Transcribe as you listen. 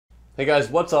Hey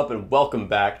guys, what's up and welcome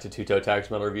back to Toe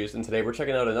Tags Reviews, and today we're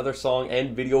checking out another song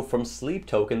and video from Sleep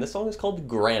Token. This song is called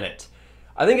Granite.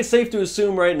 I think it's safe to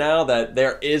assume right now that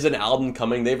there is an album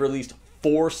coming. They've released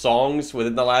 4 songs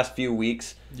within the last few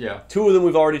weeks. Yeah. 2 of them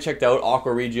we've already checked out,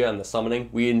 Choirgiant and The Summoning.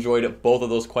 We enjoyed both of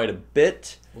those quite a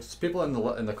bit. Well, people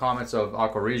in the comments of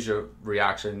Choirgiant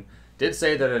reaction did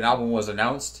say that an album was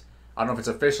announced. I don't know if it's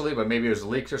officially, but maybe it was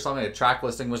leaked or something. The track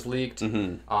listing was leaked,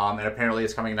 and apparently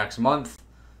it's coming next month.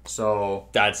 So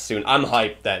that's soon. I'm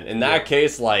hyped then. In that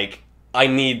case, like, I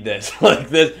need this. Like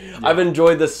this, I've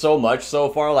enjoyed this so much so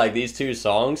far. Like these 2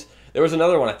 songs. There was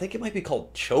another one. I think it might be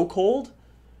called Chokehold.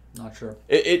 Not sure.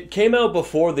 It came out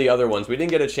before the other ones. We didn't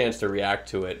get a chance to react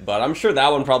to it, but I'm sure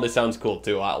that one probably sounds cool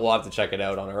too. We'll have to check it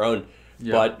out on our own.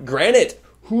 Yeah. But Granite,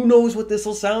 who knows what this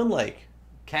will sound like?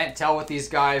 Can't tell with these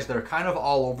guys. They're kind of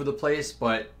all over the place,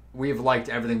 but we've liked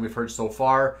everything we've heard so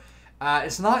far.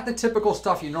 It's not the typical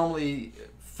stuff you normally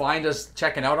find us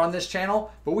checking out on this channel,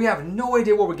 but we have no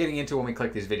idea what we're getting into when we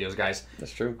click these videos, guys.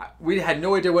 That's true. We had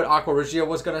no idea what Choirgiant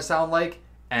was going to sound like,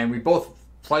 and we both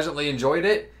pleasantly enjoyed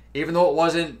it, even though it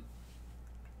wasn't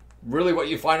really what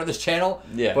you find on this channel.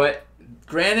 Yeah. But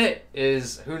Granite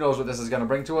is, who knows what this is going to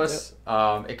bring to us.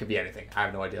 Yep. It could be anything. I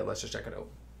have no idea. Let's just check it out.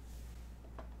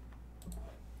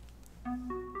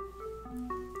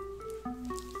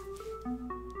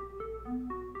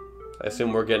 I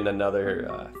assume we're getting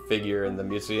another figure in the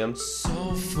museum.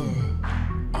 Sulfur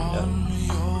on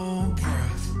your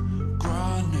breath,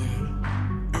 granite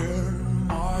in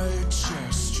my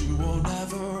chest. You will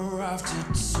never have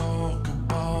to talk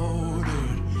about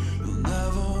it. You'll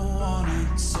never want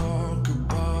to talk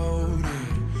about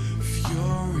it.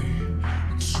 Fury,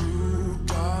 too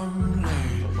damn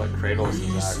late. Looks like Kratos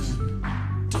and Zax.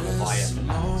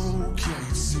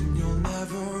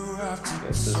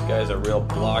 This guy's a real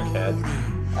blockhead.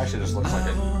 Actually, this looks like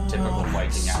a typical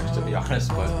Viking axe, to be honest,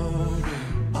 but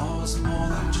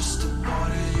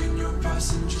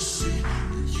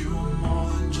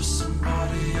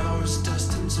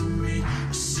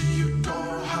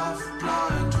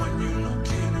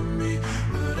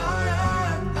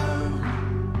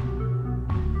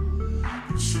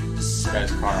this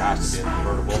guy's car has to be a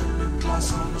convertible.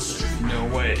 No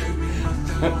way.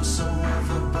 For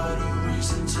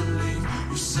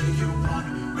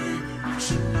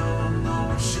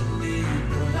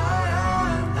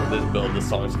this build, this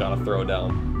song's gotta throw down.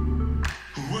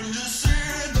 When you sit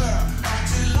there,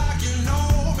 acting like you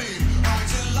know me,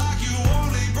 acting like you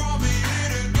only brought me here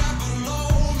to get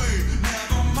below me.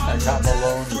 Never mind the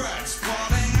threats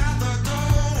falling at the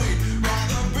doorway.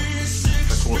 Rather be sick.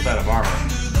 It's a cool set of armor.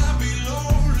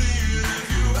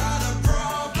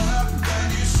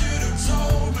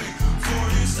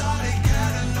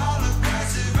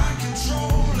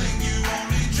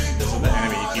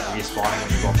 Spawning when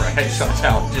you go for a headshot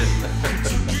challenges. You've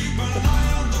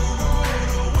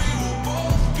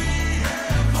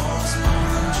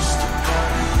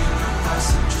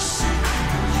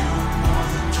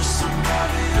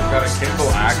got a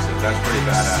Kindle accent, that's pretty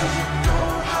badass.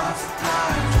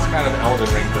 It's kind of Elden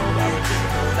Ring build, I would do.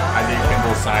 I think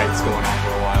Kindle sides going on for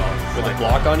a while. With a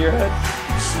block on your head?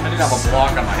 I didn't have a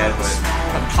block on my head, but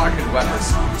I'm talking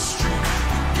weapons.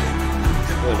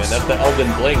 Really, man, that's the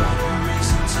Elden Bling.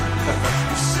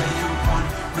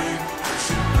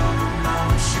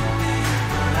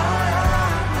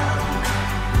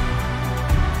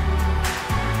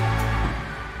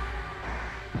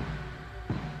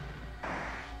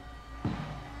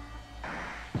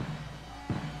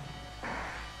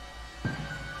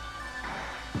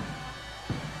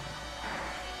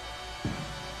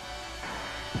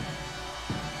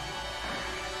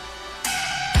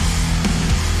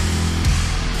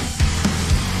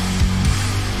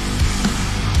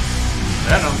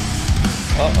 Venom.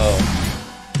 Uh-oh.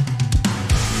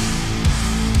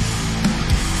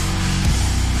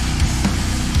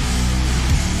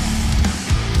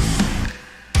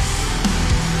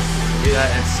 See that?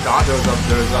 And Scott,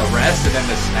 there's a rest and then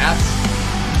the snaps.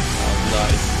 Oh,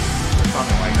 nice. Or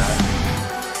something like that.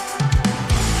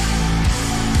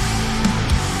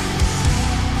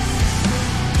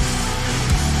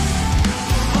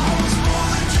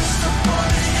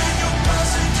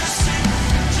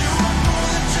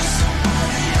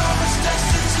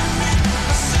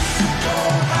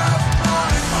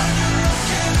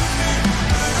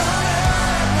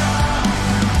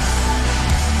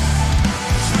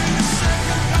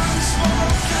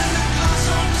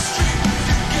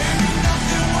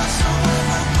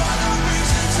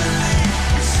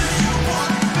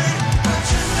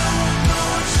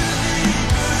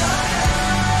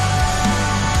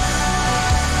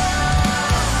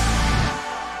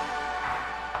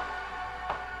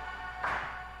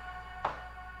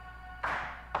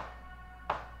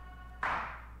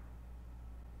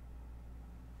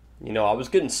 You know, I was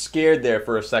getting scared there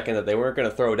for a second that they weren't going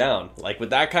to throw down. Like,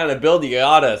 with that kind of build, you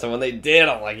got us. And when they did,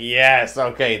 I'm like, yes,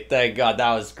 okay, thank God,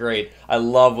 that was great. I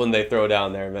love when they throw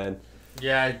down there, man.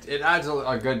 Yeah, it adds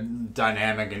a good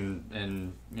dynamic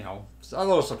and you know, a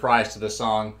little surprise to the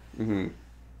song. Mm-hmm.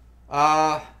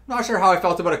 Not sure how I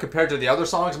felt about it compared to the other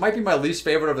songs. It might be my least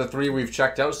favorite of the 3 we've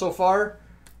checked out so far,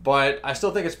 but I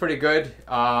still think it's pretty good.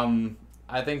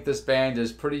 I think this band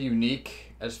is pretty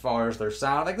unique as far as their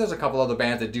sound. I think there's a couple other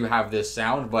bands that do have this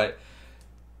sound, but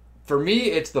for me,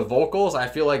 it's the vocals. I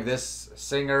feel like this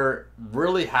singer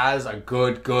really has a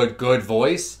good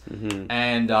voice,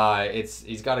 and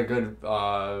he's got a good,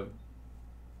 I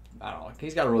don't know,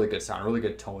 he's got a really good sound, a really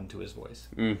good tone to his voice.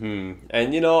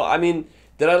 And, you know, I mean,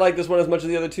 did I like this one as much as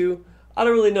the other two? I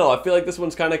don't really know. I feel like this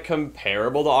one's kind of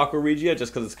comparable to Aqua Regia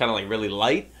just because it's kind of like really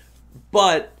light,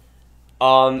 but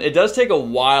it does take a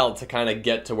while to kind of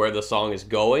get to where the song is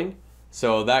going.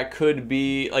 So that could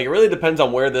be, like, it really depends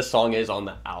on where this song is on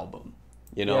the album,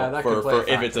 you know, Yeah, for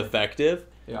if it's effective.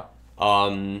 Yeah.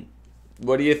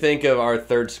 What do you think of our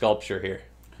third sculpture here?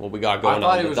 What we got going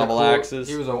on, the double axes?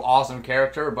 He was an awesome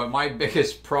character, but my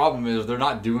biggest problem is they're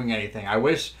not doing anything. I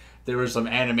wish there was some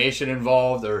animation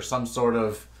involved or some sort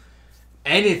of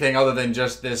anything other than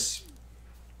just this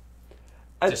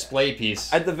display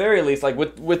piece. At the very least, like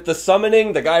with the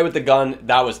summoning, the guy with the gun,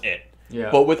 that was it. Yeah.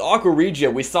 But with Aqua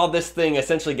Regia, we saw this thing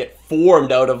essentially get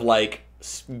formed out of like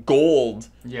gold.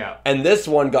 Yeah. And this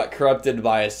one got corrupted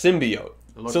by a symbiote.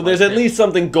 So there's like at least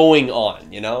something going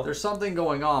on, you know? There's something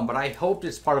going on, but I hope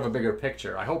it's part of a bigger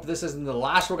picture. I hope this isn't the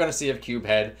last we're going to see of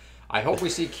Cubehead. I hope we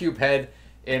see Cubehead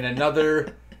in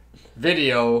another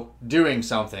video doing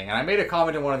something. And I made a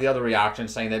comment in one of the other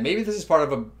reactions saying that maybe this is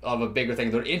part of a bigger thing.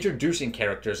 They're introducing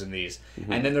characters in these,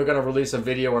 and then they're going to release a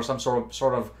video or some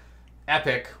sort of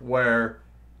epic where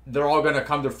they're all going to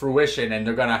come to fruition and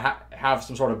they're going to have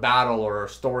some sort of battle or a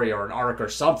story or an arc or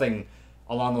something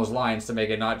along those lines to make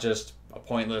it not just a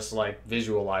pointless like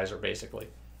visualizer basically.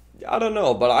 I don't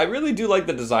know, but I really do like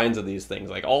the designs of these things.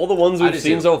 Like all the ones we've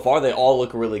seen so far, they all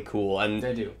look really cool. And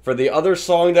they do. For the other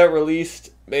song that released,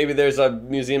 maybe there's a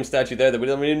museum statue there that we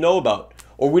don't even know about.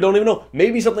 Or we don't even know.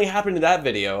 Maybe something happened in that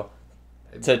video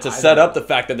to set up the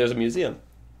fact that there's a museum.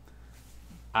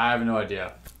 I have no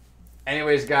idea.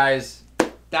 Anyways, guys,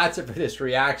 that's it for this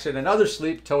reaction. Another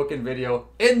Sleep Token video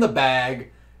in the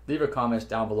bag. Leave your comments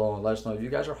down below and let us know if you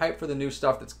guys are hyped for the new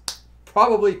stuff that's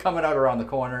probably coming out around the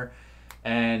corner.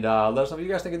 And let us know what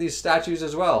you guys think of these statues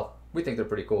as well. We think they're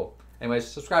pretty cool. Anyways,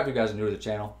 subscribe if you guys are new to the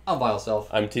channel. I'm Vile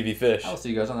Self. I'm TV Fish. I'll see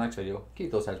you guys on the next video.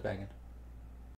 Keep those heads banging.